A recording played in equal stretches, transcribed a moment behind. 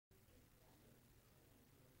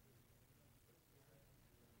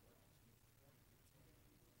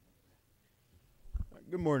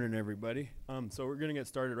Good morning, everybody. So we're going to get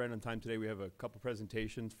started right on time today. We have a couple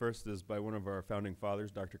presentations. First is by one of our founding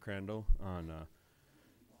fathers, Dr. Crandall, on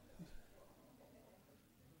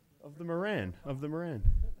of the Moran.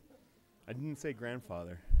 I didn't say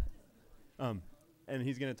grandfather. And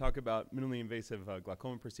he's going to talk about minimally invasive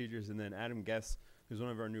glaucoma procedures. And then Adam Guess, who's one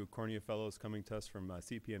of our new cornea fellows coming to us from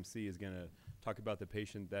CPMC, is going to talk about the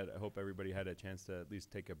patient that I hope everybody had a chance to at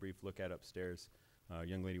least take a brief look at upstairs, a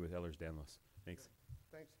young lady with Ehlers-Danlos. Thanks.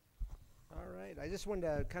 Thanks. All right. I just wanted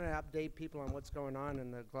to kind of update people on what's going on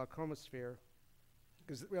in the glaucoma sphere,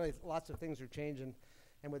 because really lots of things are changing.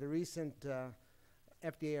 And with the recent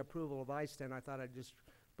FDA approval of iStent, I thought I'd just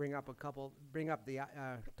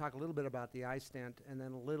talk a little bit about the iStent, and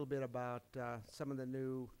then a little bit about some of the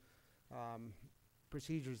new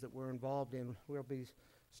procedures that we're involved in. We'll be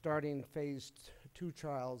starting phase 2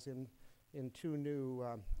 trials in 2 new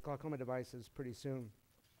glaucoma devices pretty soon.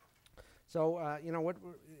 So,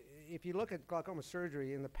 if you look at glaucoma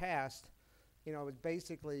surgery in the past, it was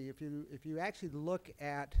basically, if you actually look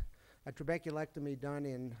at a trabeculectomy done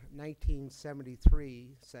in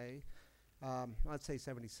 1973, say, let's say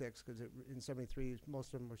 76, because in 73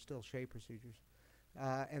 most of them were still shave procedures,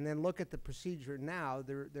 and then look at the procedure now,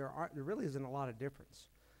 there really isn't a lot of difference.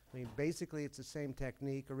 I mean, basically it's the same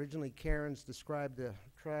technique. Originally, Cairns described the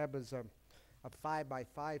trab as a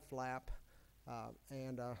 5x5 flap,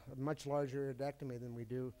 and a much larger iridotomy than we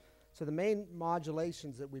do. So the main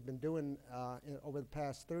modulations that we've been doing over the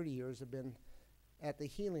past 30 years have been at the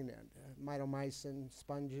healing end, mitomycin,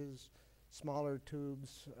 sponges, smaller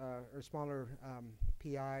tubes, or smaller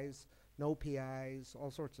PIs, no PIs,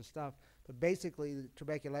 all sorts of stuff. But basically, the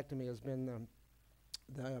trabeculectomy has been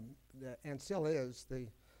and still is the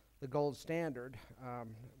gold standard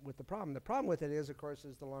with the problem. The problem with it is, of course,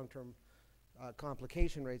 is the long-term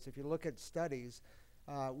complication rates. If you look at studies,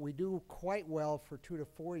 we do quite well for 2 to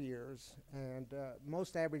 4 years, and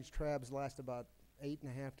most average trabs last about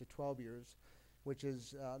 8.5 to 12 years, which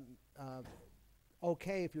is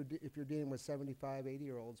okay if you're dealing with 75,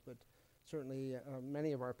 80-year-olds, but certainly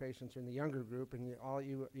many of our patients are in the younger group, and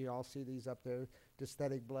you all see these up there: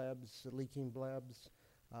 dysthetic blebs, leaking blebs,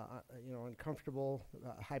 uncomfortable,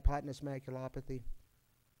 hypotenuse maculopathy,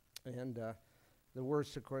 and the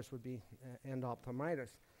worst, of course, would be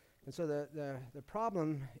endophthalmitis. And so the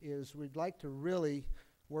problem is we'd like to really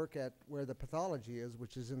work at where the pathology is,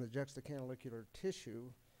 which is in the juxtacanalicular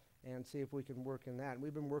tissue, and see if we can work in that. And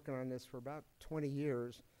we've been working on this for about 20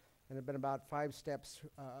 years, and have been about 5 steps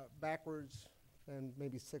backwards and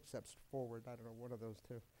maybe 6 steps forward. I don't know, one of those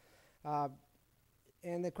two.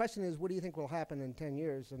 And the question is, what do you think will happen in 10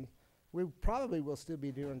 years? And we probably will still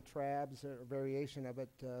be doing trabs or variation of it.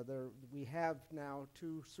 We have now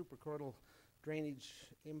 2 suprachoroidal drainage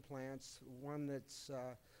implants. One that's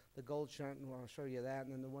the gold shunt, and I'll show you that,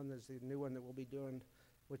 and then the one that's the new one that we'll be doing,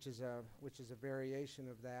 which is a variation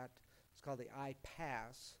of that. It's called the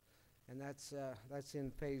iPass, and that's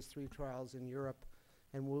in phase 3 trials in Europe,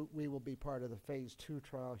 and we will be part of the phase 2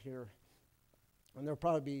 trial here. And there'll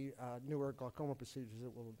probably be newer glaucoma procedures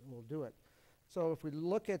that will do it. So if we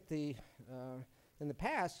look at in the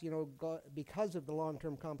past, because of the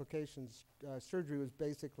long-term complications, surgery was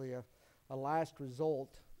basically a last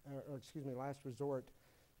resort.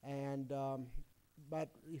 And but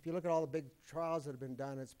if you look at all the big trials that have been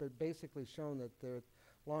done, it's been basically shown that the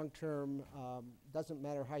long-term doesn't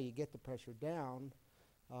matter how you get the pressure down,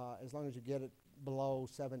 as long as you get it below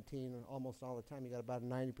 17, and almost all the time, you got about a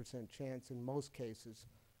 90% chance in most cases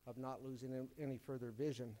of not losing any further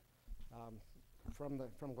vision from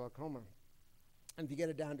glaucoma. And if you get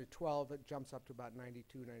it down to 12, it jumps up to about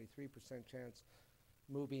 92, 93% chance,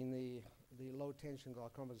 moving the low tension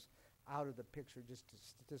glaucomas out of the picture just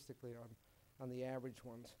statistically on the average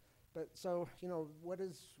ones. But so,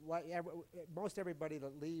 most everybody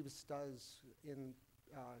that leaves does in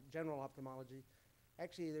general ophthalmology.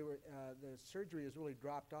 Actually, the surgery has really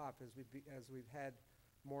dropped off as we've had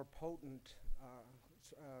more potent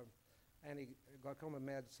anti-glaucoma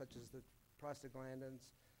meds, such as the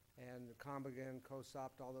prostaglandins and the Combigan,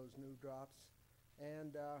 Cosopt, all those new drops.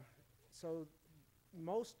 And so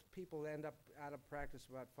most people end up out of practice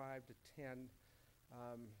about 5 to 10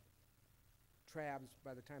 trabs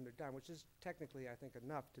by the time they're done, which is technically, I think,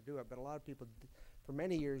 enough to do it. But a lot of people, for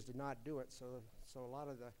many years, did not do it. So a lot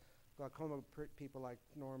of the glaucoma people like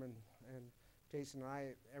Norman and Jason and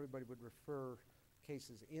I, everybody would refer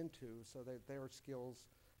cases into, so that their skills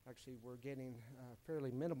actually were getting fairly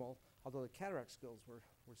minimal, although the cataract skills were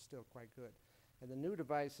still quite good. And the new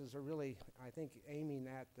devices are really, I think, aiming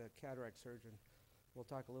at the cataract surgeon. We'll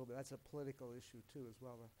talk a little bit. That's a political issue, too, as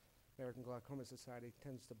well. The American Glaucoma Society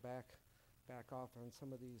tends to back back off on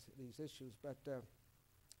some of these issues. But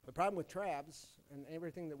the problem with TRABs and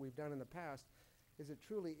everything that we've done in the past is it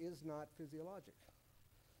truly is not physiologic.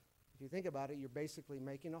 If you think about it, you're basically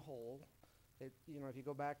making a hole. You know, if you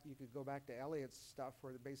go back, you could go back to Elliott's stuff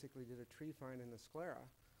where they basically did a tree find in the sclera,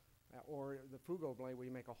 or the Fugo blade where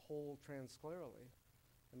you make a hole transsclerally.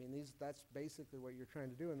 I mean, that's basically what you're trying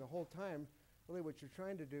to do. And the whole time, really what you're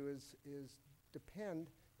trying to do is you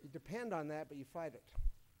depend on that, but you fight it.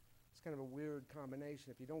 It's kind of a weird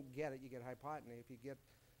combination. If you don't get it, you get hypotony. If you get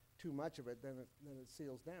too much of it, then it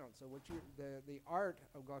seals down. So the art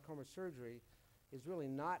of glaucoma surgery is really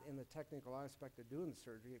not in the technical aspect of doing the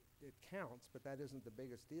surgery. It counts, but that isn't the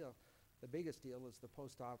biggest deal. The biggest deal is the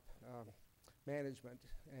post-op management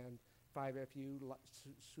and 5FU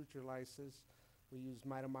suture lysis. We use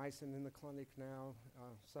mitomycin in the clinic now,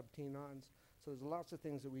 subtenons. So there's lots of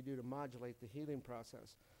things that we do to modulate the healing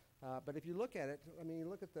process. But if you look at it, I mean, you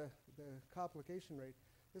look at the complication rate.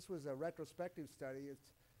 This was a retrospective study.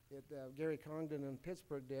 Gary Congdon in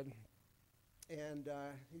Pittsburgh did. And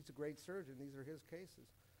he's a great surgeon. These are his cases.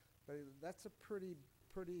 But that's a pretty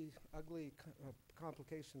ugly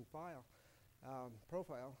complication profile.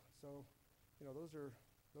 So, you know,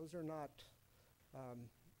 those are not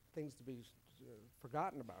things to be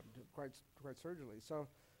forgotten about quite surgically. So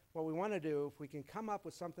what we want to do, if we can come up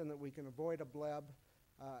with something that we can avoid a bleb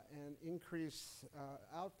and increase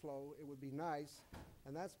outflow, it would be nice.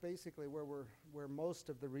 And that's basically where most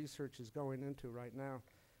of the research is going into right now.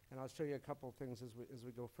 And I'll show you a couple of things as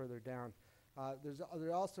we go further down.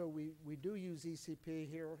 We do use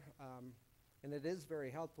ECP here, and it is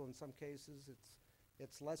very helpful in some cases.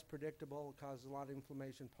 It's less predictable. It causes a lot of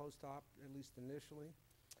inflammation post-op, at least initially.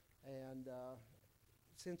 And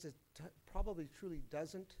since it probably truly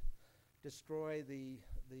doesn't destroy the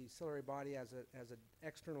ciliary body as an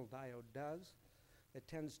external diode does, it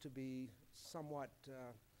tends to be somewhat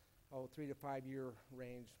 3 to 5 year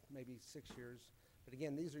range, maybe 6 years. But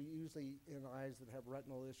again, these are usually in eyes that have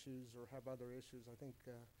retinal issues or have other issues. I think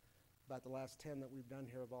about the last 10 that we've done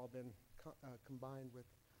here have all been combined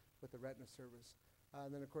with the retina service.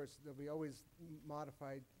 And then, of course, there'll be always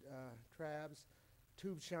modified TRABs,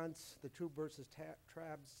 tube shunts, the tube versus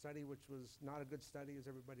TRAB study, which was not a good study, as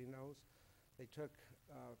everybody knows. They took,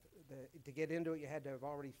 to get into it, you had to have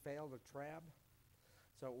already failed a TRAB.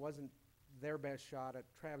 So it wasn't their best shot at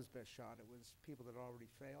TRAB's best shot. It was people that had already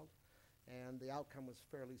failed. And the outcome was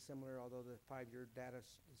fairly similar, although the 5-year data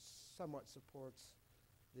somewhat supports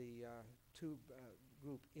the tube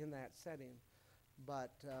group in that setting.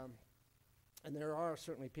 But, and there are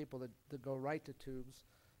certainly people that go right to tubes.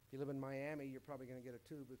 If you live in Miami, you're probably going to get a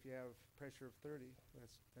tube if you have pressure of 30.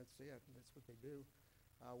 That's it. That's what they do.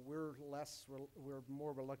 We're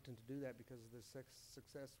more reluctant to do that because of the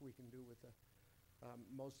success we can do with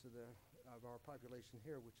most of our population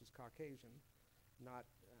here, which is Caucasian, not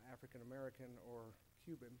African American or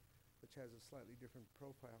Cuban, which has a slightly different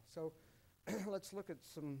profile. So let's look at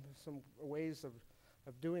some ways of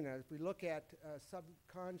doing that. If we look at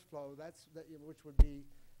subconj flow, which would be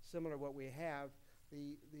similar to what we have.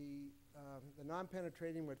 The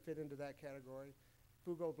non-penetrating would fit into that category.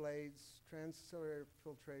 Fugo blades, transciliary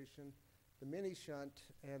filtration, the mini shunt,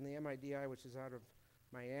 and the MIDI, which is out of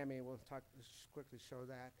Miami. We'll quickly show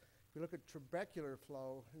that. If we look at trabecular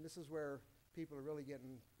flow, and this is where people are really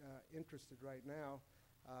getting interested right now.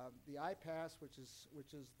 The IPASS, which is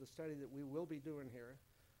the study that we will be doing here,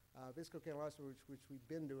 viscocanaloplasty, which we've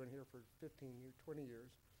been doing here for 15 years, 20 years,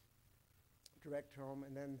 direct home,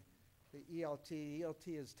 and then the ELT.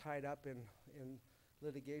 ELT is tied up in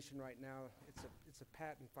litigation right now. It's a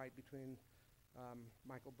patent fight between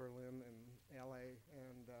Michael Berlin and LA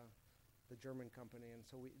and the German company, and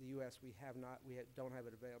so the U.S. we don't have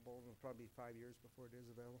it available. It'll probably be 5 years before it is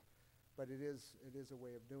available. But it is a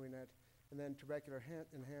way of doing that. And then trabecular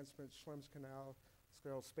enhancement, Schlemm's canal,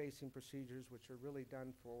 scleral spacing procedures, which are really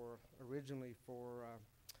done originally for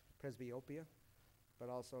presbyopia, but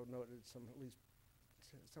also noted at least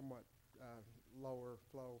somewhat lower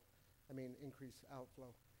flow, increased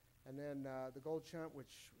outflow. And then the gold shunt,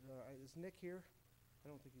 which is Nick here? I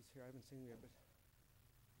don't think he's here. I haven't seen him yet. But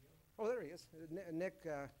oh, there he is. Nick,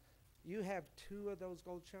 you have 2 of those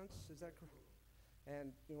gold shunts, is that correct?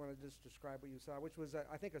 And you want to just describe what you saw, which was,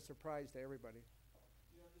 I think, a surprise to everybody.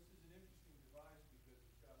 You know, this is an interesting device because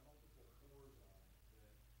it's got multiple pores on it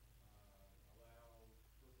that allow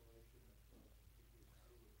percolation of particular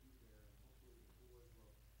fluid through there, and hopefully the pores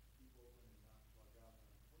will keep open and not plug up.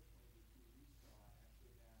 And unfortunately, the 2 we saw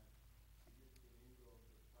actually had significant ingrowth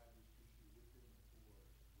of fibrous tissue within the pores,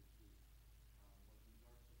 which is what these aren't supposed to be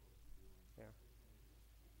doing. So Yeah. unfortunately,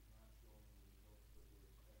 it is not showing the results that were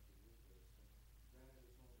expected with this. And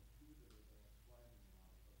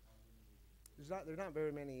there's not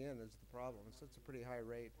very many in is the problem. So it's a pretty high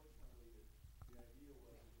rate. Unfortunately, the idea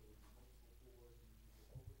was that there would be multiple pores and you could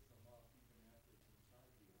open them up even after it's inside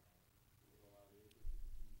the eye. It would allow the aqueous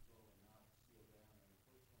to continue to flow and not seal down. And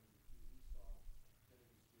unfortunately, the two we saw tended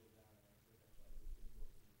to seal down and actually have to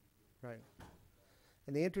hyperventilate to make it good. Right.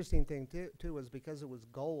 And the interesting thing too was because it was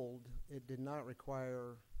gold, it did not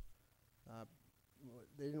require.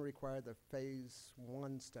 They didn't require the phase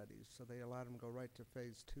 1 studies, so they allowed them to go right to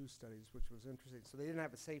phase 2 studies, which was interesting. So they didn't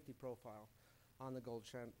have a safety profile on the gold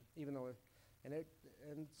shunt, even though,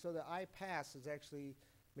 and so the iPass is actually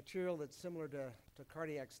material that's similar to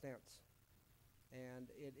cardiac stents, and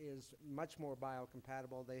it is much more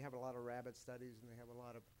biocompatible. They have a lot of rabbit studies, and they have a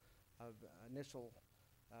lot of initial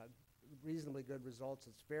reasonably good results.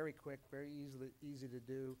 It's very quick, very easy to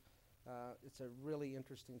do. It's a really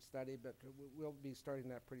interesting study, but we'll be starting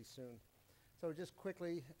that pretty soon. So just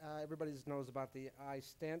quickly, everybody knows about the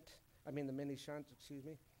the mini shunt, excuse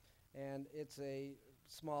me. And it's a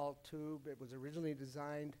small tube. It was originally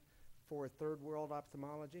designed for third world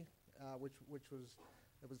ophthalmology, which was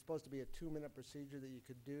supposed to be a 2-minute procedure that you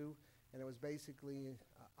could do. And it was basically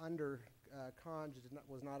under conj,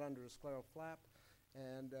 was not under a scleral flap.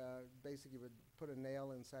 And basically would put a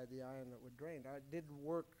nail inside the eye and it would drain. It did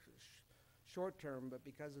work short term, but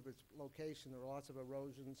because of its location, there were lots of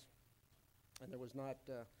erosions, and there was not,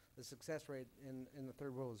 the success rate in the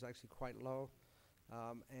third world was actually quite low.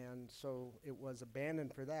 And so it was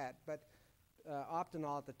abandoned for that. But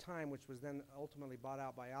Optinol at the time, which was then ultimately bought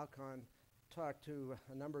out by Alcon, talked to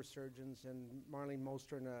a number of surgeons, and Marlene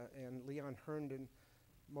Moster and Leon Herndon,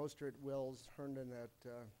 Moster at Wills, Herndon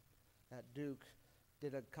at Duke,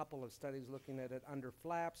 did a couple of studies looking at it under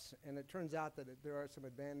flaps, and it turns out that there are some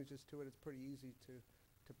advantages to it. It's pretty easy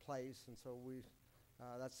to place, and so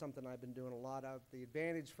that's something I've been doing a lot of. The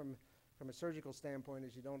advantage from a surgical standpoint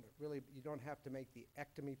is you don't have to make the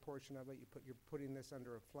ectomy portion of it. You're putting this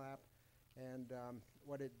under a flap, and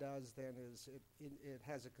what it does then is it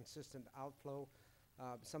has a consistent outflow.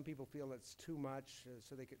 Some people feel it's too much,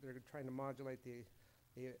 so they're trying to modulate the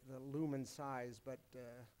lumen size, but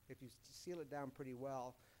if you seal it down pretty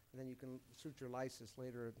well, and then you can suture lysis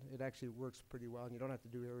later, it actually works pretty well, and you don't have to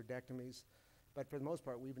do iridectomies. But for the most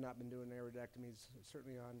part, we've not been doing iridectomies,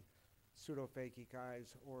 certainly on pseudophakic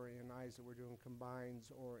eyes or in eyes that we're doing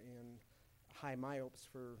combines or in high myopes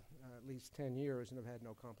for at least 10 years and have had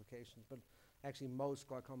no complications. But actually most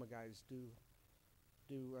glaucoma guys do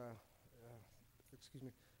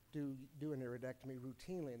an iridectomy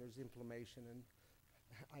routinely, and there's inflammation and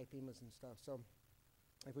IPEMAs and stuff. So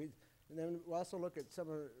then we also look at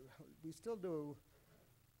we still do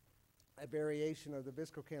a variation of the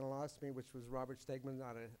viscocanalostomy, which was Robert Stegman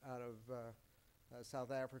out of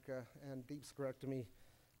South Africa, and deep sclerectomy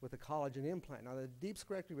with a collagen implant. Now the deep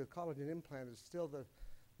sclerectomy with collagen implant is still the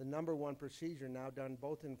 #1 procedure now done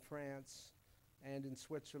both in France and in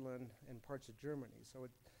Switzerland and parts of Germany. So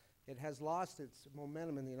it has lost its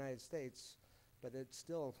momentum in the United States, but it's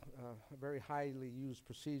still a very highly used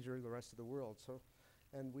procedure in the rest of the world. So,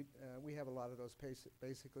 and we have a lot of those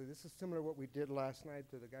basically. This is similar to what we did last night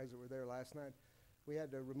to the guys that were there last night. We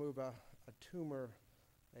had to remove a tumor,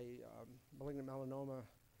 a malignant melanoma,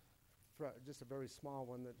 just a very small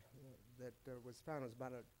one that was found. It was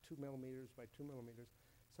about 2 millimeters by 2 millimeters.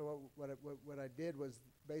 So what I did was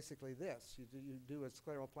basically this. You do a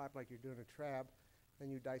scleral flap like you're doing a trab, then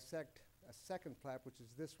you dissect a second flap, which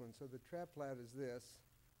is this one. So the trap flap is this.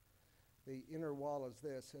 The inner wall is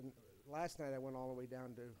this. And last night I went all the way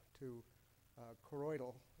down to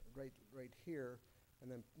choroidal, right here, and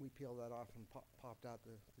then we peeled that off and popped out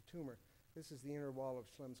the tumor. This is the inner wall of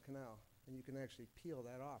Schlemm's canal, and you can actually peel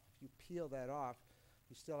that off. If you peel that off,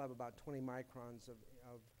 you still have about 20 microns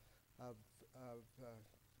of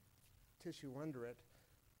tissue under it,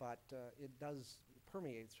 but it does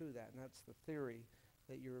permeate through that, and that's the theory,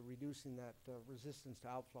 that you're reducing that resistance to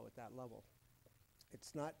outflow at that level.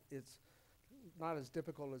 It's not as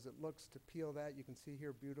difficult as it looks to peel that. You can see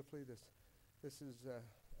here beautifully. This is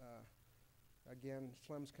again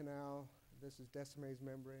Schlemm's canal. This is Descemet's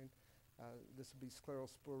membrane. This would be scleral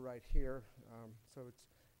spur right here. So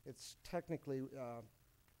it's technically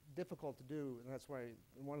difficult to do, and that's why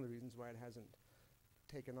one of the reasons why it hasn't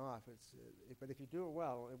taken off. But if you do it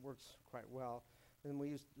well, it works quite well. And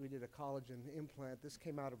we did a collagen implant. This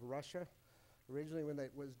came out of Russia. Originally, when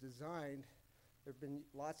it was designed, there have been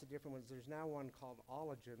lots of different ones. There's now one called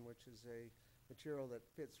Ologen, which is a material that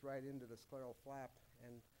fits right into the scleral flap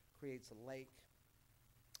and creates a lake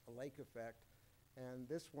effect. And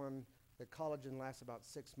this one, the collagen lasts about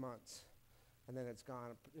 6 months, and then it's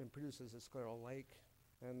gone and produces a scleral lake.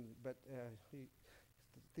 But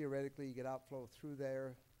theoretically, you get outflow through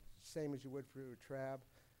there, same as you would through a trab.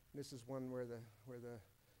 This is one where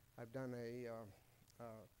I've done a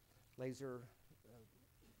laser.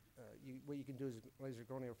 What you can do is laser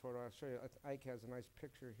gonio photo. I'll show you. Ike has a nice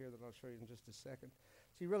picture here that I'll show you in just a second.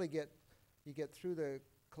 So you really get through the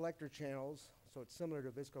collector channels, so it's similar to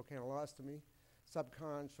viscocanalostomy.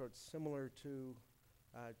 Subcon, so it's similar to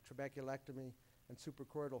trabeculectomy, and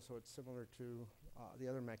suprachoroidal, so it's similar to the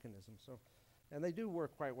other mechanisms. So, and they do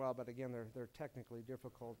work quite well, but again, they're technically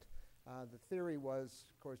difficult. The theory was,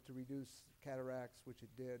 of course, to reduce cataracts, which it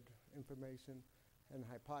did, inflammation, and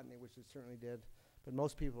hypotony, which it certainly did. But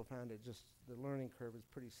most people found it just, the learning curve is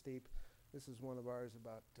pretty steep. This is one of ours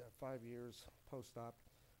about 5 years post-op.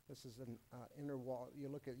 This is an inner wall. You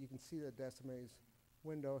can see the Decimase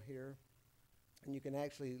window here, and you can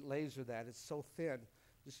actually laser that. It's so thin.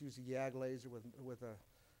 Just use a YAG laser with a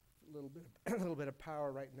little bit of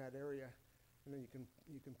power right in that area, and then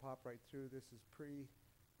you can pop right through. This is pre,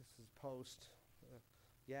 this is post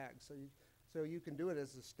YAG. So you can do it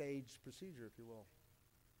as a staged procedure, if you will,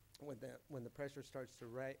 when the pressure starts to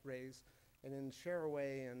raise. And in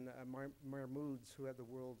Sharaway and Marmoods, who have the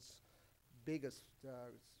world's biggest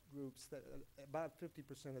groups, that about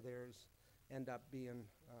 50% of theirs end up being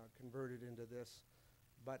converted into this.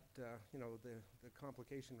 But you know, the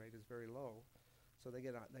complication rate is very low, so they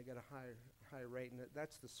get a high rate, and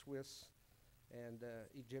that's the Swiss and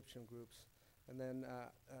Egyptian groups. And then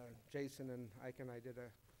Jason and Ike and I did a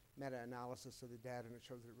meta-analysis of the data, and it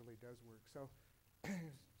shows that it really does work. So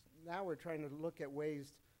now we're trying to look at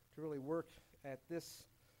ways to really work at this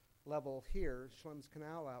level here, Schlemm's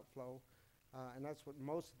canal outflow, and that's what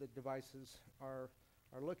most of the devices are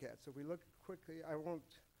look at. So if we look quickly,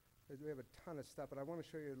 we have a ton of stuff, but I want to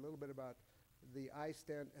show you a little bit about the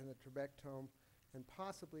iStent and the trabectome, and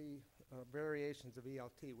possibly variations of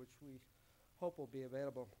ELT, which we hope will be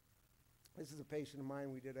available. This is a patient of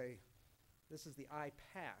mine. This is the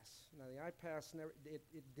iPass. Now the iPass,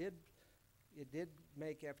 it did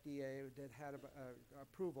make FDA, it did have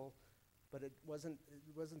approval, but it wasn't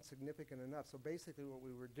significant enough. So basically what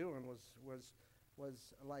we were doing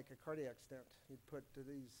was like a cardiac stent. You'd put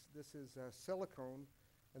this is silicone,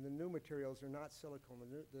 and the new materials are not silicone.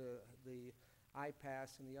 The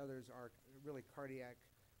iPass and the others are really cardiac,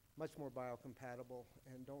 much more biocompatible,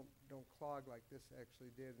 and don't clog like this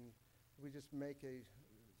actually did. And we just make a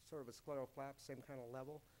sort of a scleral flap, same kind of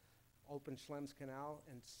level, open Schlemm's canal,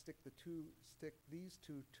 and stick these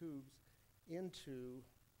two tubes into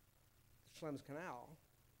Schlemm's canal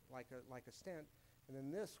like a stent, and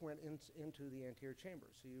then this went into the anterior chamber.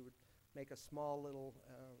 So you would make a small little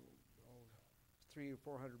 300 or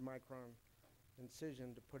 400 micron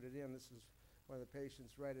incision to put it in. This is one of the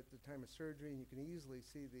patients right at the time of surgery, and you can easily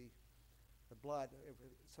see the blood.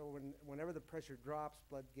 So whenever the pressure drops,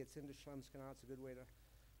 blood gets into Schlemm's canal. It's a good way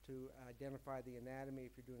to identify the anatomy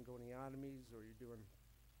if you're doing goniotomies or you're doing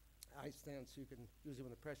iStents. You can usually,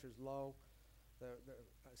 when the pressure is low, the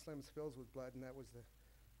Schlemm's fills with blood, and that was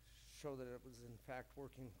show that it was in fact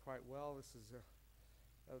working quite well. This is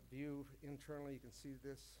a view internally. You can see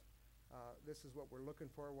this. This is what we're looking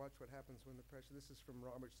for. Watch what happens when the pressure. This is from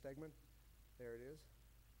Robert Stegman. There it is.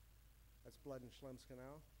 That's blood in Schlemm's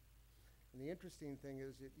canal. And the interesting thing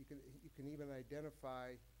is that you can even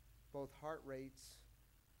identify both heart rates,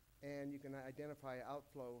 and you can identify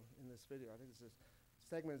outflow in this video. I think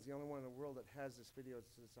Stegman is the only one in the world that has this video.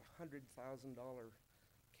 It's a $100,000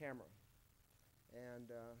 camera,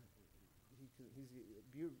 and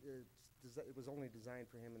it was only designed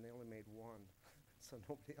for him, and they only made one, so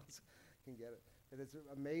nobody else can get it. And it's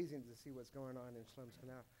amazing to see what's going on in Schlemm's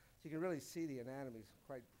canal. So you can really see the anatomy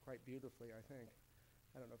quite beautifully, I think.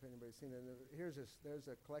 I don't know if anybody's seen it. There's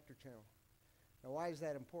a collector channel. Now, why is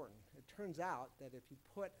that important? It turns out that if you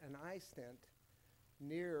put an iStent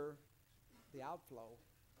near the outflow,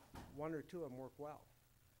 one or two of them work well.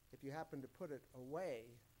 If you happen to put it away,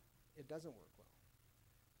 it doesn't work well.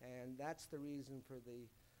 And that's the reason for the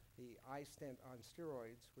iStent on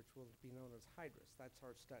steroids, which will be known as Hydrus. That's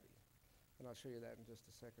our study. And I'll show you that in just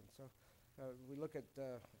a second. So we look at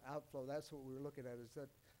outflow. That's what we were looking at, is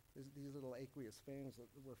these little aqueous veins that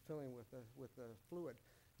we're filling with the fluid.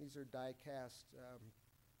 These are die-cast.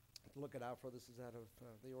 To look at outflow, this is out of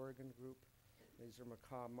the Oregon group. These are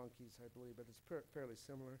macaw monkeys, I believe, but it's fairly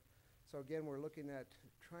similar. So again, we're looking at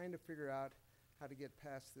trying to figure out how to get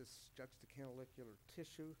past this juxtacanalicular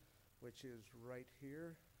tissue, which is right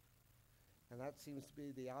here. And that seems to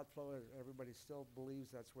be the outflow. Everybody still believes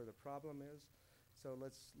that's where the problem is. So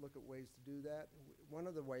let's look at ways to do that. One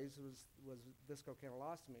of the ways was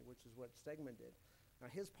viscocanalostomy, which is what Stegman did. Now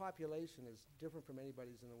his population is different from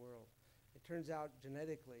anybody's in the world. It turns out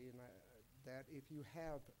genetically that if you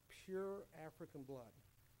have pure African blood,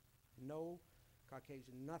 no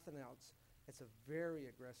Caucasian, nothing else, it's a very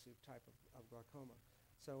aggressive type of glaucoma.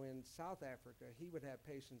 So in South Africa, he would have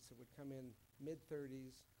patients that would come in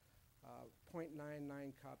mid-30s, 0.99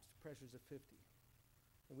 cups, pressures of 50.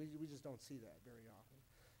 And we just don't see that very often.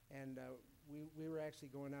 And we were actually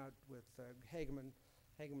going out with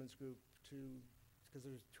Hageman's group because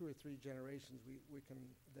there's 2 or 3 generations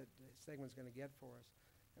that Stegman's going to get for us.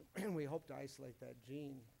 And we hope to isolate that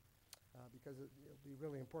gene because it'll be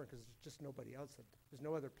really important because there's just nobody else. There's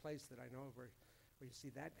no other place that I know of where you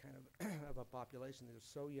see that kind of a population. They're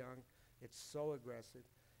so young, it's so aggressive.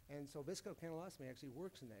 And so viscocanalostomy actually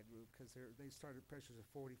works in that group because they start at pressures of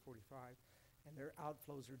 40, 45, and their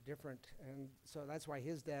outflows are different. And so that's why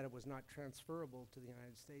his data was not transferable to the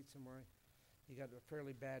United States, and where he got a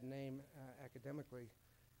fairly bad name academically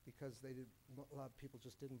because a lot of people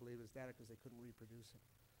just didn't believe his data because they couldn't reproduce it.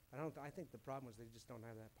 I think the problem was they just don't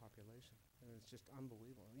have that population, and it's just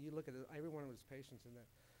unbelievable. You look at every one of his patients in that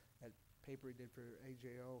paper he did for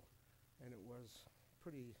AJO, and it was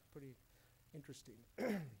pretty interesting.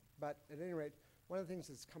 But at any rate, one of the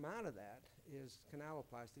things that's come out of that is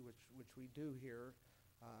canaloplasty, which we do here,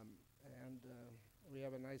 and we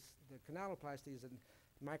have the canaloplasty is a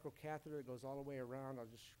microcatheter. It goes all the way around.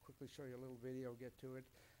 I'll just quickly show you a little video, get to it.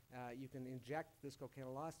 You can inject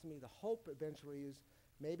viscocanalostomy. The hope eventually is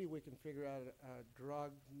maybe we can figure out a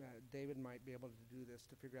drug. David might be able to do this,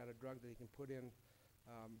 to figure out a drug that he can put in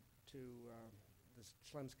to the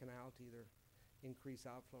Schlemm's canal to either increase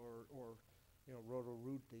outflow or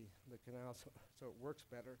roto-root the canal so it works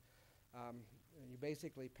better. You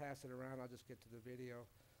basically pass it around. I'll just get to the video.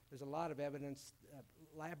 There's a lot of evidence,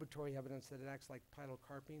 laboratory evidence, that it acts like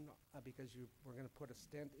pilocarpine because we're going to put a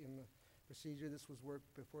stent in the procedure. This was work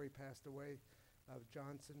before he passed away of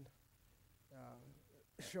Johnson,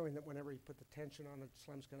 showing that whenever he put the tension on the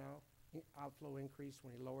Schlemm's canal, outflow increased.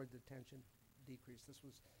 When he lowered the tension, decreased. This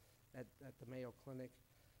was at the Mayo Clinic.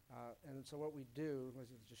 And so what we do,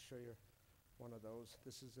 let's just show you one of those.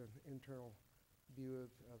 This is an internal view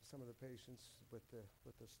of some of the patients with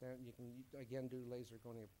the stent. You can, again, do laser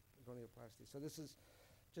gonioplasty. So this is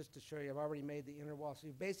just to show you, I've already made the inner wall. So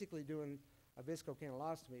you're basically doing a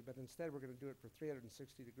viscocanalostomy, but instead we're going to do it for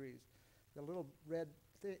 360 degrees. The little red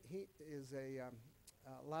heat is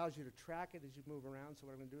allows you to track it as you move around. So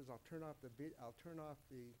what I'm going to do is I'll turn off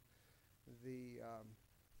the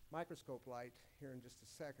microscope light here in just a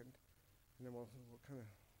second, and then we'll kind of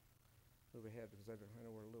move ahead because I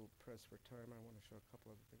know we're a little pressed for time. I want to show a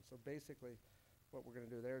couple other things. So basically, what we're going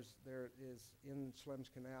to do, there it is in Schlemm's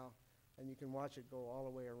canal, and you can watch it go all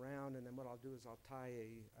the way around. And then what I'll do is I'll tie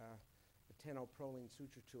a 10-proline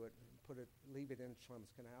suture to it, and leave it in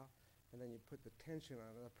Schlemm's canal, and then you put the tension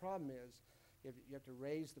on it. The problem is, you have to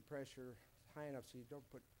raise the pressure high enough so you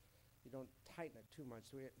don't tighten it too much.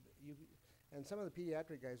 So and some of the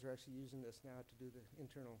pediatric guys are actually using this now to do the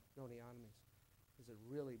internal goniotomies. It's a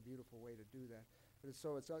really beautiful way to do that. But it's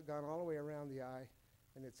gone all the way around the eye,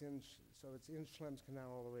 and it's in Schlemm's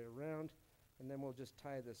canal all the way around, and then we'll just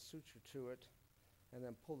tie the suture to it, and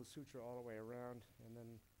then pull the suture all the way around, and then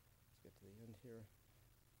let's get to the end here.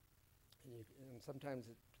 And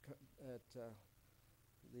sometimes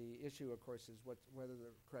the issue, of course, is whether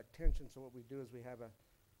the correct tension. So what we do is we have a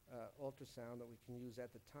ultrasound that we can use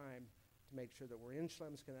at the time to make sure that we're in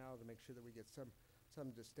Schlemm's canal, to make sure that we get some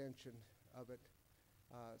distension of it.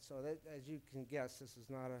 So that, as you can guess, this is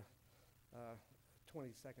not a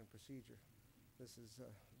 20-second procedure. This is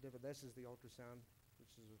different. This is the ultrasound,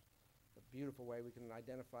 which is a beautiful way we can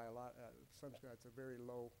identify a lot. Schlemm's canal, it's a very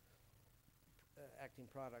low acting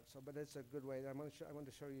product. So, but it's a good way. I want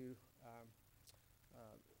to show you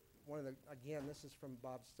one of the. Again, this is from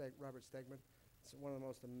Robert Stegman. It's one of the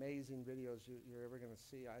most amazing videos you're ever going to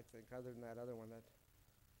see, I think, other than that other one that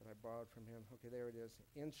I borrowed from him. Okay, there it is,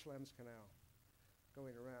 in Schlemm's canal,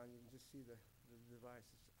 going around. You can just see the device.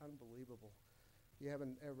 It's unbelievable. You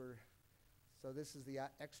haven't ever. So this is the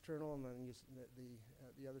external, and then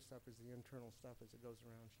the other stuff is the internal stuff as it goes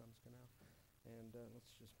around Schlemm's canal. And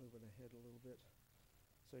let's just move it ahead a little bit.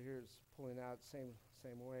 So here's pulling out, same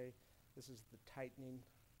way. This is the tightening,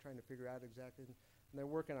 trying to figure out exactly. And they're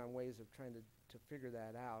working on ways of trying to figure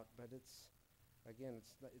that out, but it's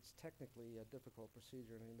technically a difficult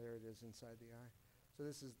procedure, and there it is inside the eye. So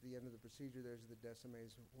this is the end of the procedure. There's the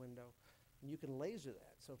Decimase window, and you can laser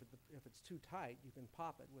that. So if it's too tight, you can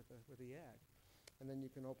pop it with a YAG, and then you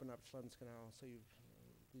can open up Schlemm's canal. So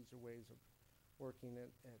these are ways of working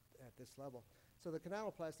at this level. So the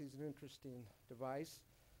canaloplasty is an interesting device.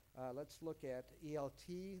 Let's look at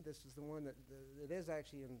ELT. This is the one that it is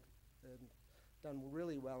actually in done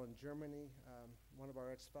really well in Germany. One of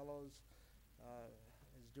our ex-fellows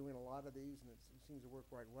is doing a lot of these, and it seems to work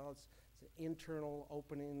quite well. It's an internal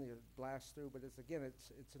opening, you blast through, but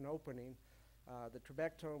it's an opening. The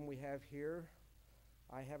trabectome we have here,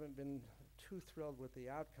 I haven't been too thrilled with the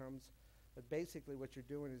outcomes, but basically what you're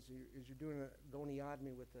doing is you're doing a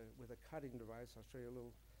goniotomy with a cutting device. I'll show you a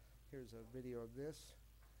little. Here's a video of this.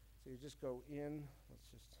 So you just go in. Let's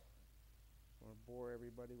just want to bore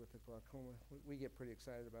everybody with the glaucoma. We get pretty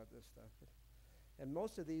excited about this stuff. And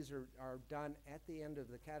most of these are done at the end of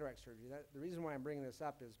the cataract surgery. The reason why I'm bringing this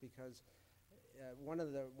up is because one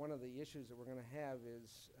of the issues that we're going to have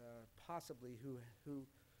is possibly who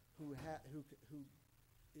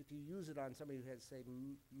if you use it on somebody who has, say,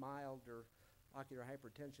 mild or ocular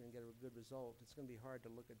hypertension and get a good result, it's going to be hard to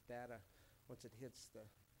look at data once it hits the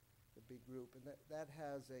big group. And that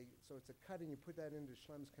has so it's a cutting, you put that into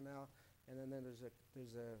Schlemm's canal, and then there's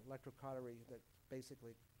a electrocautery that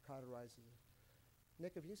basically cauterizes it.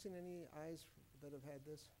 Nick, have you seen any eyes that have had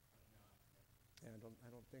this? Yeah, I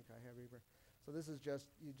don't think I have either. So this is just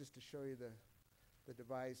to show you the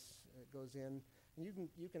device. It goes in. And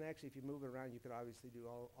you can actually, if you move it around, you could obviously do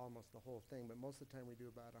almost the whole thing, but most of the time we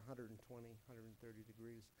do about 120, 130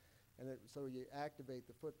 degrees. And so you activate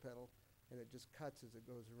the foot pedal, and it just cuts as it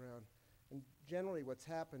goes around. And generally what's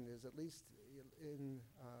happened is, at least in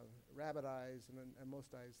rabbit eyes and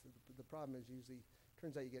most eyes, the problem is usually,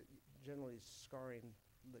 turns out you get generally scarring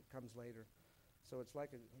that comes later. So it's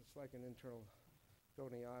like an internal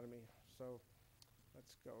goniotomy. So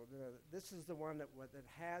let's go. This is the one that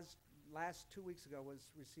has, last 2 weeks ago,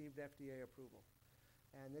 received FDA approval.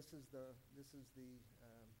 And this is the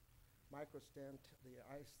microstent, the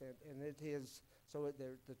eye stent, and it is, so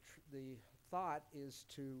the thought is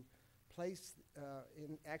to place,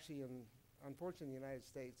 unfortunately in the United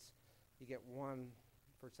States, you get one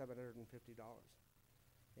for $750.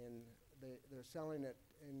 And they're selling it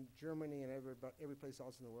in Germany and every place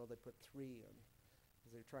else in the world. They put 3 in,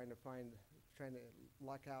 because they're trying to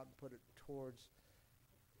luck out and put it towards,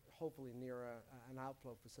 hopefully near an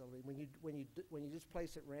outflow facility. When you just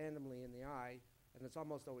place it randomly in the eye, and it's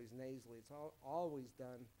almost always nasally, it's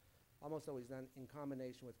almost always done in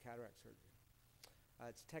combination with cataract surgery.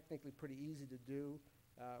 It's technically pretty easy to do.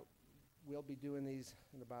 We'll be doing these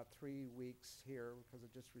in about 3 weeks here, because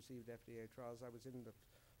it just received FDA trials. I was in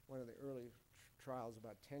one of the early trials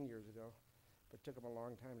about 10 years ago, but took them a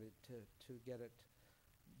long time to get it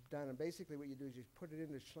done. And basically what you do is you put it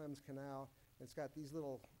into Schlemm's canal. It's got these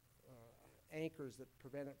little anchors that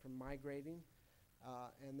prevent it from migrating,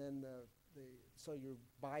 and then so you're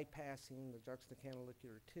bypassing the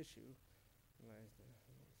juxtacanalicular tissue. And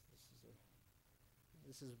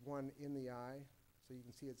this is one in the eye, so you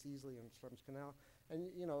can see it's easily in Schlemm's canal.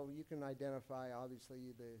 And you can identify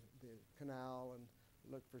obviously the canal and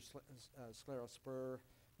look for scleral spur.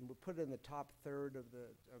 And we'll put it in the top third of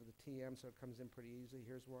the TM, so it comes in pretty easily.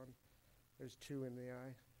 Here's one. There's 2 in the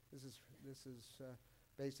eye. This is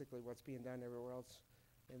basically what's being done everywhere else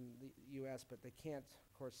in the U.S., but they can't,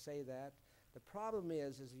 of course, say that. The problem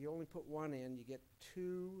is you only put 1 in, you get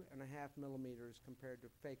 2.5 millimeters compared to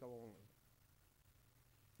phaco only.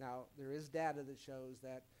 Now, there is data that shows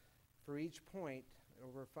that for each point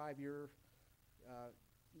over a 5-year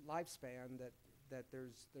lifespan, that there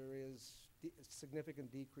is a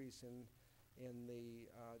significant decrease in the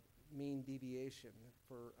mean deviation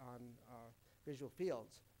on visual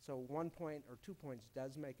fields. So 1 point or 2 points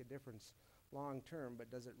does make a difference long term, but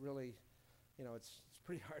does it really, it's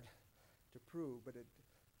pretty hard to prove, but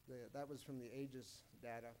that was from the AGIS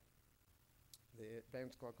data, the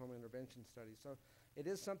Advanced Glaucoma Intervention Study. So it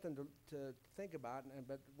is something to think about,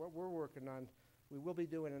 but what we're working on, we will be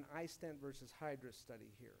doing an iStent versus Hydrus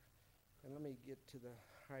study here. And let me get to the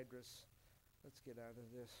Hydrus. Let's get out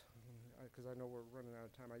of this, because I know we're running out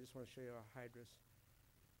of time. I just want to show you a Hydrus,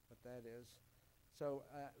 what that is. So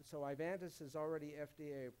Ivantis is already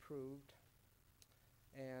FDA approved,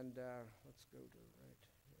 and let's go to right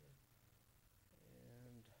here.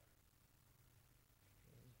 And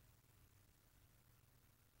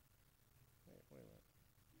wait a minute.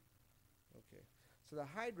 Okay. So the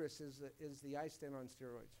Hydrus is the iStent on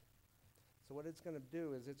steroids. So what it's going to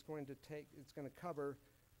do is it's going to cover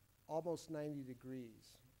almost 90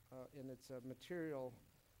 degrees, and it's a material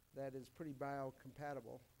that is pretty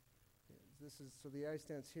biocompatible. So the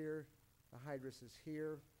iStent's here, the Hydrus is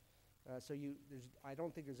here. I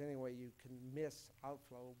don't think there's any way you can miss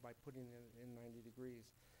outflow by putting it in 90 degrees.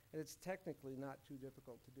 And it's technically not too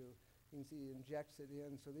difficult to do. You can see it injects it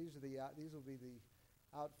in. So these will be the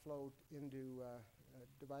outflow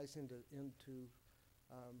device into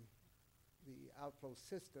the outflow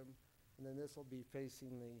system. And then this will be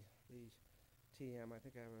facing the TM. I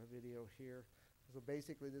think I have a video here. So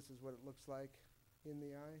basically this is what it looks like in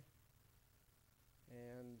the eye.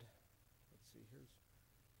 And let's see, here's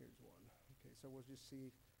one. Okay, so we'll just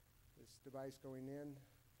see this device going in.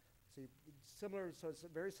 See, similar, so it's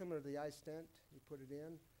very similar to the eye stent. You put it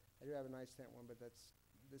in. I do have an eye stent one, but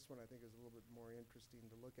this one I think is a little bit more interesting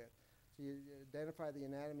to look at. So you identify the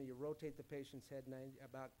anatomy, you rotate the patient's head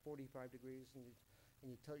about 45 degrees, and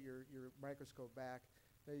you tilt your microscope back.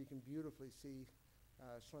 There you can beautifully see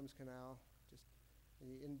Schlemm's canal, just and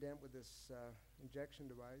you indent with this injection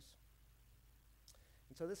device.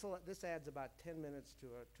 And so this adds about 10 minutes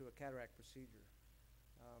to a cataract procedure.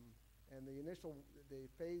 And the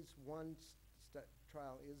phase 1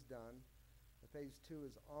 trial is done. The phase 2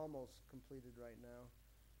 is almost completed right now,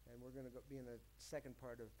 and we're going to be in the second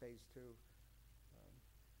part of phase 2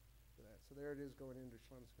 for that. So there it is going into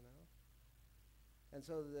Schlemm's canal. And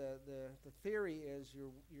so the theory is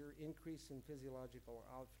you're increasing physiological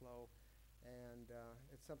outflow, and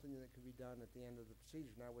it's something that can be done at the end of the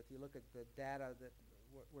procedure. Now, if you look at the data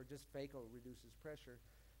where just phaco reduces pressure,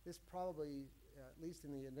 this probably, at least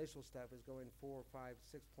in the initial step, is going 4, 5,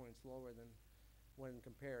 6 points lower than when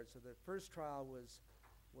compared. So the first trial was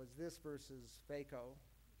this versus phaco,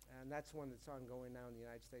 and that's one that's ongoing now in the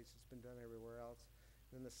United States. It's been done everywhere else.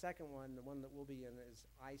 And then the second one, the one that we'll be in, is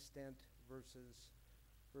eye stent versus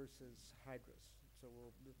hydrus. So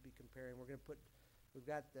we'll be comparing. We're going to put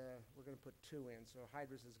 2 in. So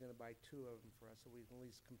hydrus is going to buy 2 of them for us, so we can at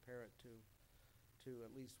least compare it to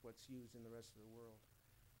at least what's used in the rest of the world.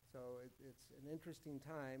 So it's an interesting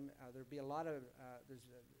time. There'll be a lot of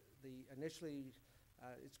initially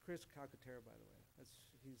it's Chris Calcaterra, by the way.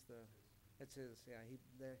 He's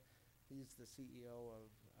the CEO of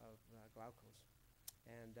Glaucoma.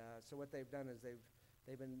 And so what they've done is it's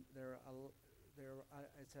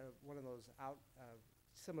one of those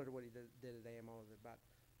similar to what he did at AMO. There's about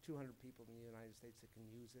 200 people in the United States that can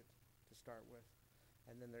use it to start with,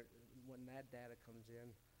 and then when that data comes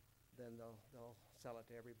in, then they'll sell it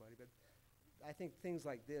to everybody. But I think things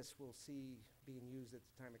like this we'll see being used at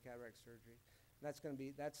the time of cataract surgery. And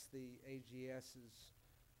that's the AGS's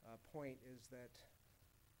point, is that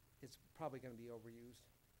it's probably going to be overused.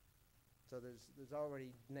 So there's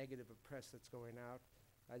already negative press that's going out.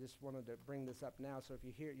 I just wanted to bring this up now, so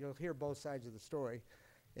if you'll hear both sides of the story.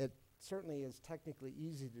 It certainly is technically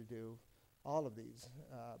easy to do all of these,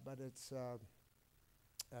 but it's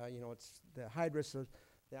it's the hydrus.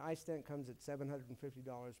 The eye stent comes at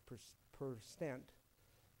 $750 per stent.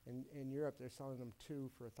 In Europe, they're selling them 2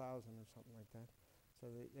 for $1,000 or something like that. So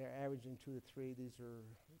they're averaging 2 to 3. These are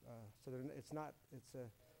it's a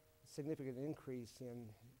significant increase in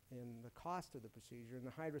the cost of the procedure. And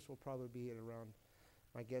the hydrus will probably be at around,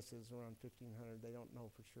 my guess is around $1,500. They don't know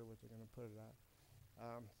for sure what they're going to put it at.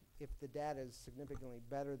 If the data is significantly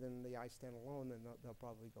better than the eye stent alone, then they'll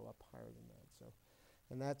probably go up higher than that. So.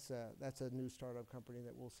 And that's a new startup company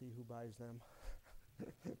that we'll see who buys them.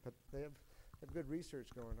 But they have good research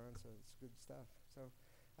going on, so it's good stuff. So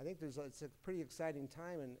I think it's a pretty exciting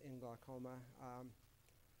time in glaucoma.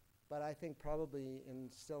 But I think probably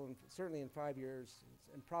certainly in 5 years,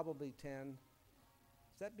 and probably 10.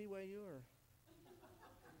 Is that BYU or?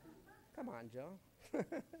 Come on, Joe.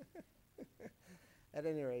 At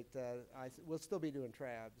any rate, we'll still be doing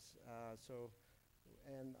trabs.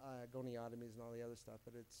 And goniotomies and all the other stuff,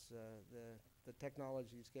 but it's the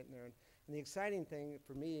technology is getting there. And the exciting thing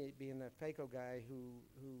for me, being a phaco guy who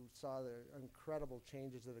saw the incredible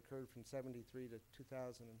changes that occurred from '73 to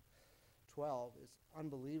 2012, it's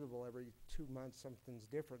unbelievable. Every 2 months something's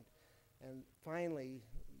different, and finally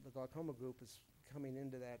the glaucoma group is coming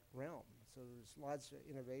into that realm. So there's lots of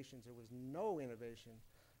innovations. There was no innovation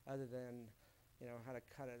other than how to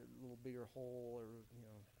cut a little bigger hole or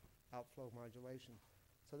outflow modulation.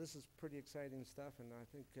 So this is pretty exciting stuff, and I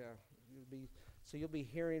think you'll be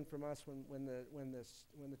hearing from us when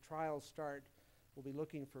the trials start. We'll be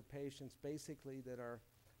looking for patients basically that are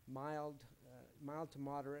mild to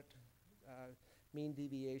moderate, mean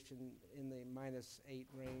deviation in the -8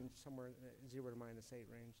 range, somewhere 0 to -8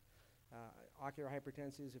 range. Ocular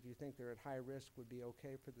hypertensives, if you think they're at high risk, would be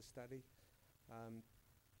okay for the study.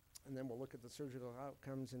 And then we'll look at the surgical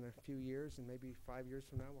outcomes in a few years, and maybe 5 years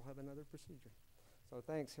from now we'll have another procedure. So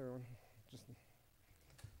thanks, everyone.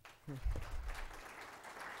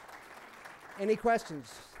 Any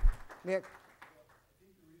questions? Nick? I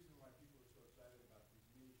think the reason why people are so excited about these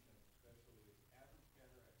mini shunts especially is average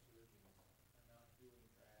cataract surgeons are not doing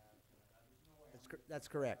trabs. There's no way That's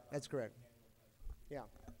correct. That's correct. Yeah.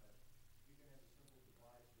 You can have a simple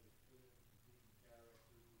device that is put in between cataract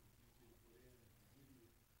surgery that's easy to put in and can give you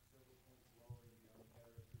several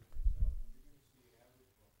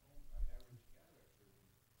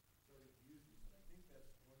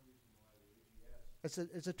It's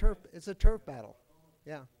a turf battle.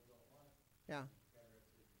 Yeah. Yeah.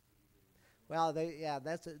 Well,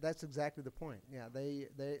 that's exactly the point. Yeah,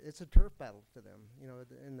 it's a turf battle to them. You know,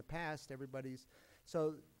 in the past, everybody's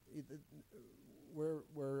so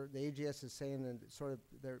where the AGS is saying in sort of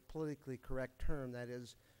their politically correct term, that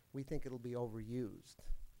is, we think it'll be overused.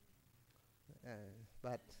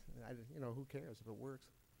 But you know, who cares if it works?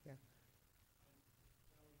 Yeah.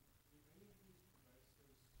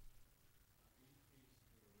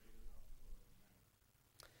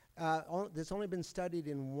 It's only been studied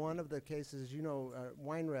in one of the cases. You know,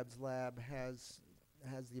 Weinreb's lab has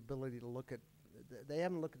the ability to look at. They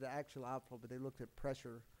haven't looked at the actual outflow, but they looked at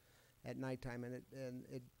pressure at nighttime, and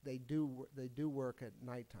they do work at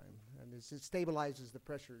nighttime, and it stabilizes the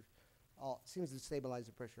pressure. Seems to stabilize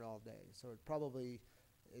the pressure all day. So it probably,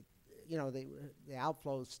 you know, the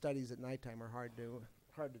outflow studies at nighttime are hard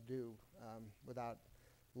to do without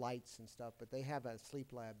lights and stuff. But they have a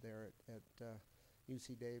sleep lab there at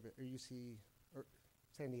UC Davis or UC or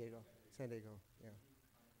San Diego. San Diego, yeah.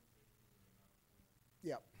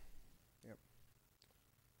 Yep. Yep.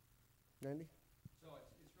 Randy? So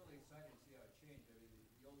it's really exciting to see how it changed. I mean,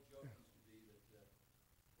 the old joke used to be that the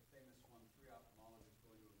famous one, three ophthalmologists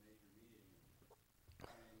going to a major meeting, and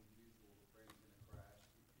saying the usual, the brain's going to crash.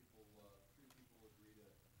 Three people agree to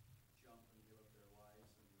jump and give up their lives,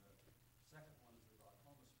 and the second one is the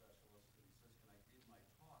glaucoma specialist, and he says, "Can I give my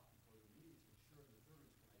talk before the meeting?" He said, "Sure." And the third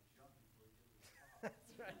is, "Can I jump before you give the talk?"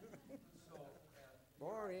 That's right. So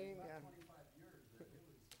Boring. about Yeah. 25 years, that it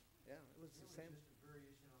was. Yeah, it was the same. Just a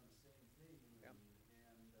variation on the same thing, Yep.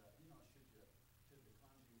 and you know, should the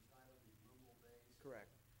conjunctiva be global based? Correct.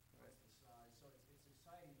 What's the size? So it's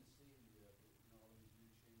exciting to see you know, all these new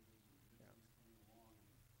changes and new Yeah. things coming along, and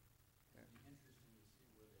Yeah. it'd be interesting to see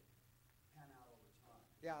where they pan out over time.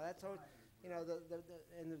 Yeah, that's how. You know,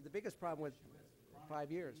 the biggest problem with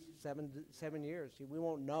 5 years, 7 years, we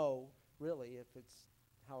won't know really if it's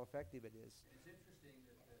how effective it is. And it's interesting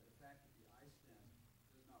that the fact that the eye stent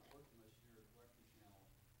does not work unless your collector channel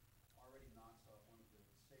already knocks off one of the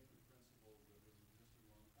sacred principles that was existing a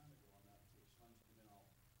long time ago, on that the expunge canal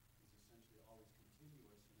is essentially always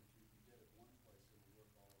continuous, and if you can get it one place, it'll work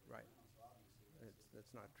all the way Right. around. So obviously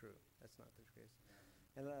That's not true. That's not the case.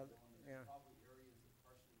 and, And there's yeah, probably areas that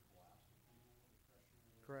partially collapse depending on what the pressure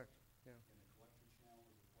is. correct. Yeah, And the collector channel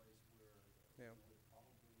is a place where Yeah. you know, it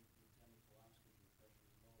probably would tend to collapse because your pressure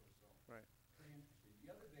is lower. So right. pretty interesting. The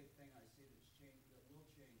other big thing I see that's changed, that will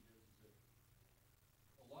change, is that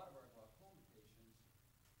a lot of our glaucoma patients,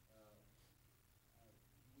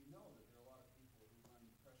 we know that there are a lot of people who run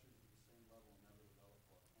pressures at the same level and never develop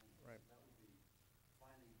glaucoma. Right. So that would be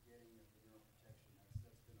finally getting at the neuroprotection.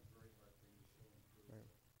 That's been a very hard thing to show and prove. Right.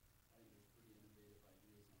 I think there's pretty innovative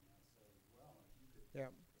ideas on that side as well. And if you could Yeah.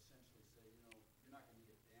 essentially say, you know, you're not going to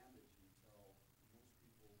get damage until most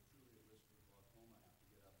people truly at risk for glaucoma have to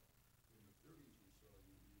get up in the 30s or so.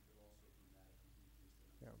 You could also dramatically decrease the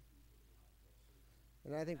number Yeah. of people who have to have surgery.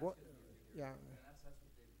 And I think That's what, gonna be a big yeah, area. And that's what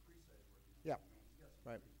David Priestley is working on. Yeah. You know, he's got some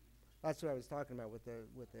Right. pretty interesting. that's what I was talking about with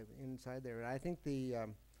the inside there. And I think the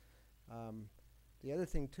other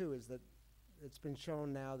thing too is that it's been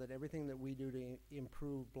shown now that everything that we do to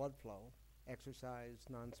improve blood flow, exercise,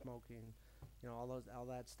 non-smoking, you know, all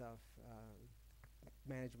that stuff,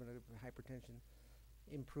 management of hypertension,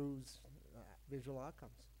 improves visual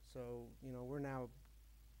outcomes. So you know, we're now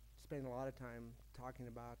spending a lot of time talking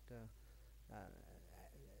about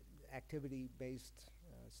activity-based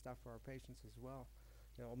stuff for our patients as well.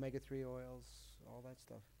 You know, omega-3 oils, all that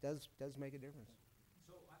stuff does make a difference.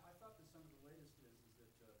 So I thought that some of the latest is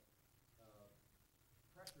that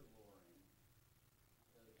pressure lowering,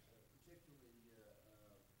 particularly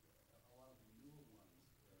a lot of the newer ones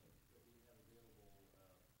that we have available,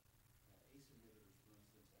 ACE inhibitors, for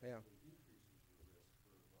instance, Yeah. actually increases your risk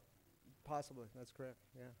for glaucoma. Possibly, that's correct.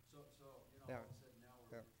 Yeah, So you know, Yeah. all of a sudden now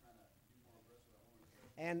we're Yeah. trying to be more aggressive at lowering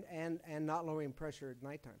pressure. and not lowering pressure at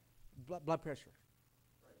nighttime, blood pressure,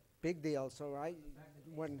 Right. big deal. So I The fact that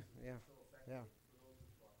when ACE inhibitors yeah are so effective yeah for those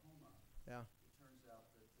with glaucoma, yeah it turns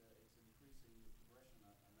out that it's increasing the progression,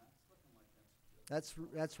 and that's looking like that's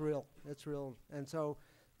real. It's real. And so,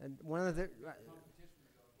 and one of the competition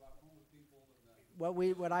with the glaucoma people and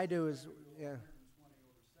the what I do is yeah 120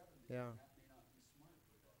 over 70. Yeah. And that may not be smart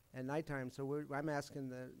for glaucoma. at nighttime. So I'm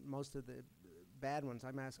asking most of the bad ones.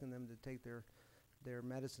 I'm asking them to take their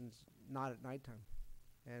medicines not at nighttime,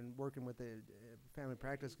 and working with the family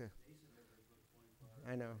practice guy. ACE inhibitors look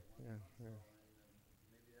 25. I know. One Yeah. month, Yeah. so, and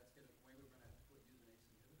maybe we're going to have to quit using ACE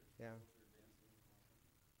inhibitors. Yeah. For those who are advancing with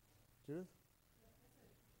glaucoma. Judith.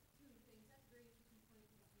 Two things. That's a very interesting point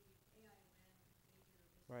because the AION major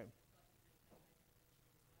is Right. about nighttime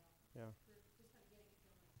Yeah. just kind of getting it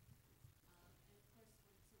going. And of course, when we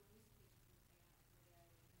see patients in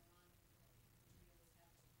Moran, materials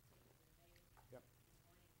have taken the day Yep. this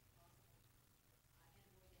morning, if possible, and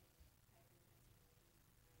avoiding hyperintensity medications.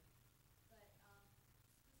 But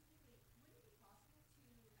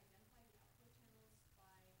specifically, would it be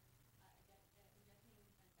possible to identify the outflow channels by injecting a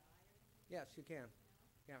dye or something? Yes, you can.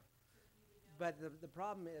 Yeah. So you would know. But the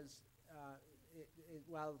problem is,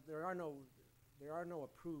 while there are no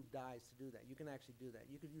approved dyes to do that, you can actually do that.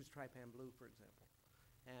 You could use trypan blue, for example,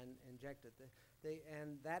 and inject it.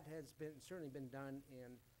 And that has certainly been done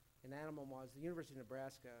in animal models. The University of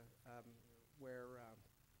Nebraska, where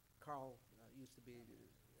Carl used to be,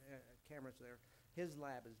 Cameron's there, his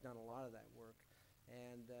lab has done a lot of that work,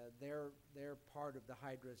 and they're part of the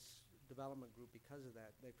Hydrus development group because of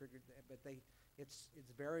that. They figured, it's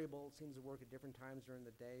variable. It seems to work at different times during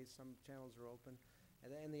the day. Some channels are open,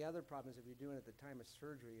 and the other problem is if you're doing it at the time of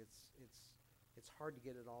surgery, it's hard to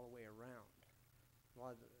get it all the way around.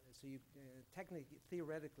 So you technically,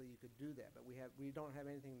 theoretically, you could do that, but we don't have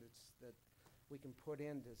anything that we can put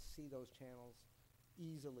in to see those channels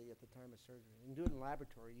easily at the time of surgery. You can do it in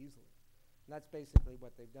laboratory easily. And that's basically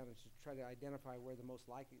what they've done, is to try to identify where the most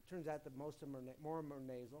likely. It turns out that most of them more of them are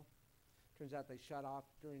nasal. Turns out they shut off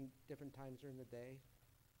during different times during the day.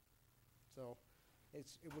 So it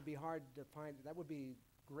would be hard to find. That would be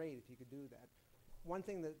great if you could do that. One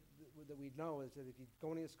thing that we know is that if you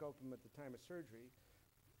gonioscope them at the time of surgery,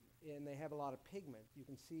 and they have a lot of pigment, you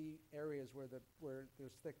can see areas where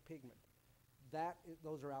there's thick pigment.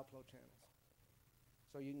 Those are outflow channels.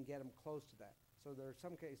 So you can get them close to that. So there are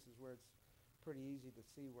some cases where it's pretty easy to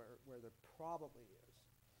see where there probably is.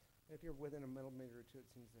 If you're within a millimeter or two, it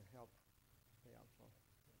seems to help the outflow.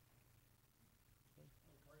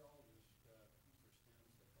 The cardiologist, use their stents,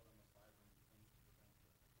 they put on the fiber and things to prevent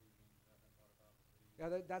the occlusion. Has that been thought about?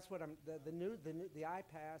 Yeah, that's what the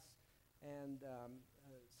iPass and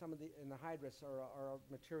some of the Hydrus are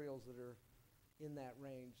materials that are in that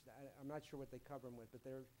range. I'm not sure what they cover them with, but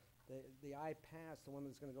the iPass, the one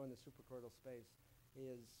that's going to go in the suprachoroidal space,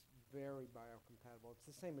 is very biocompatible. It's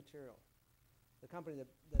the same material. The company that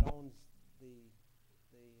owns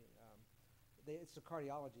it's a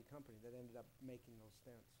cardiology company that ended up making those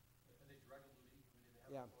stents. Are they drug-eluting? I mean, do they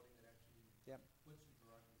have Yeah. a coating that actually Yep. puts the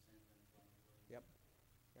drug in the same penicillin? Yep.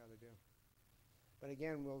 Yeah, they do. But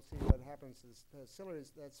again, we'll see what happens. The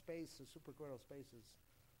that space, the suprachoroidal space, is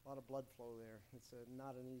a lot of blood flow there. It's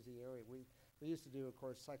not an easy area. We used to do, of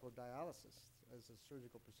course, cyclodialysis as a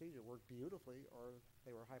surgical procedure. It worked beautifully, or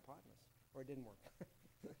they were hypotenuse, or it didn't work.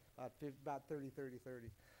 about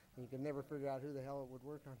 30-30-30. And you could never figure out who the hell it would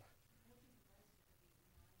work on.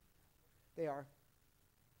 They are.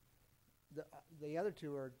 The other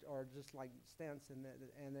two are just like stents, and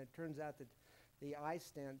it turns out that the eye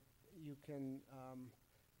stent, you can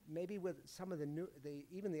maybe with some of the new the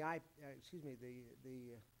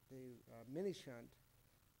mini shunt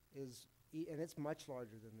is and it's much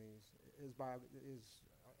larger than these is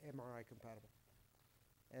MRI compatible.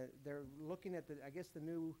 And they're looking at I guess the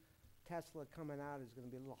new Tesla coming out is going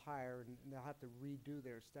to be a little higher, and they'll have to redo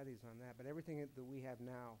their studies on that. But everything that we have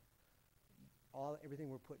now, everything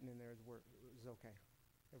we're putting in there is okay.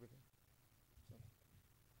 Everything.